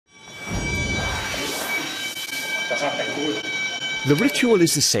The ritual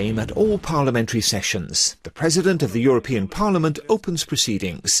is the same at all parliamentary sessions. The President of the European Parliament opens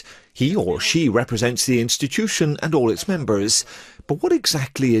proceedings. He or she represents the institution and all its members. But what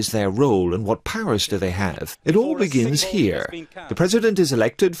exactly is their role and what powers do they have? It all begins here. The President is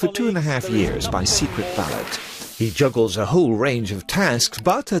elected for 2.5 years by secret ballot. He juggles a whole range of tasks,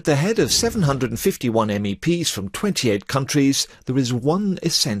 but at the head of 751 MEPs from 28 countries, there is one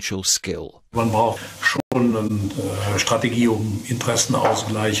essential skill. Man braucht schon eine Strategie,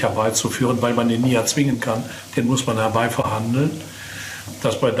 Interessenausgleich herbeizuführen, weil man ihn nie erzwingen kann. Den muss man herbeiverhandeln.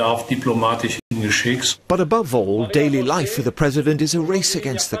 Das bedarf diplomatischen Geschicks. But above all, daily life for the President is a race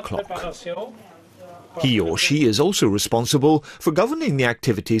against the clock. He or she is also responsible for governing the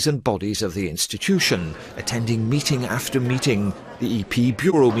activities and bodies of the institution, attending meeting after meeting, the EP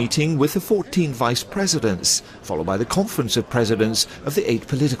Bureau meeting with the 14 vice presidents, followed by the Conference of Presidents of the 8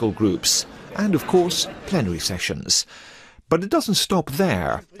 political groups, and of course, plenary sessions. But it doesn't stop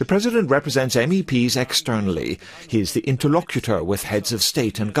there. The President represents MEPs externally. He is the interlocutor with heads of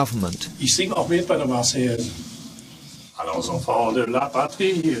state and government. Ich singe auch mit bei der Marseillaise. Alors, enfants de la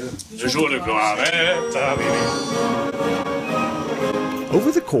patrie, le jour de gloire est arrivé.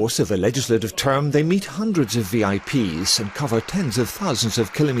 Over the course of a legislative term, they meet hundreds of VIPs and cover tens of thousands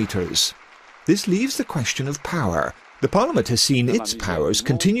of kilometres. This leaves the question of power. The Parliament has seen its powers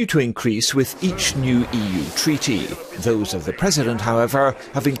continue to increase with each new EU treaty. Those of the President, however,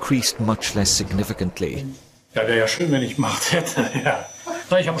 have increased much less significantly. Ja, wäre ja schön, wenn ich Macht hätte. Ja.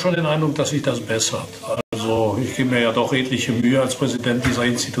 Ich habe schon den Eindruck, dass sich das bessert. Also ich gebe mir ja doch redliche Mühe, als Präsident dieser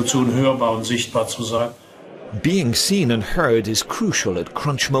Institution hörbar und sichtbar zu sein. Being seen and heard is crucial at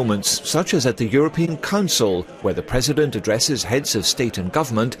crunch moments, such as at the European Council, where the President addresses heads of state and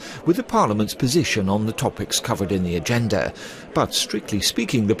government with the Parliament's position on the topics covered in the agenda. But strictly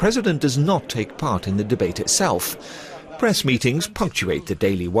speaking, the President does not take part in the debate itself. Press meetings punctuate the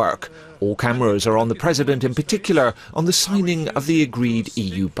daily work. All cameras are on the President, in particular on the signing of the agreed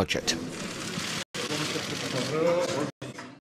EU budget.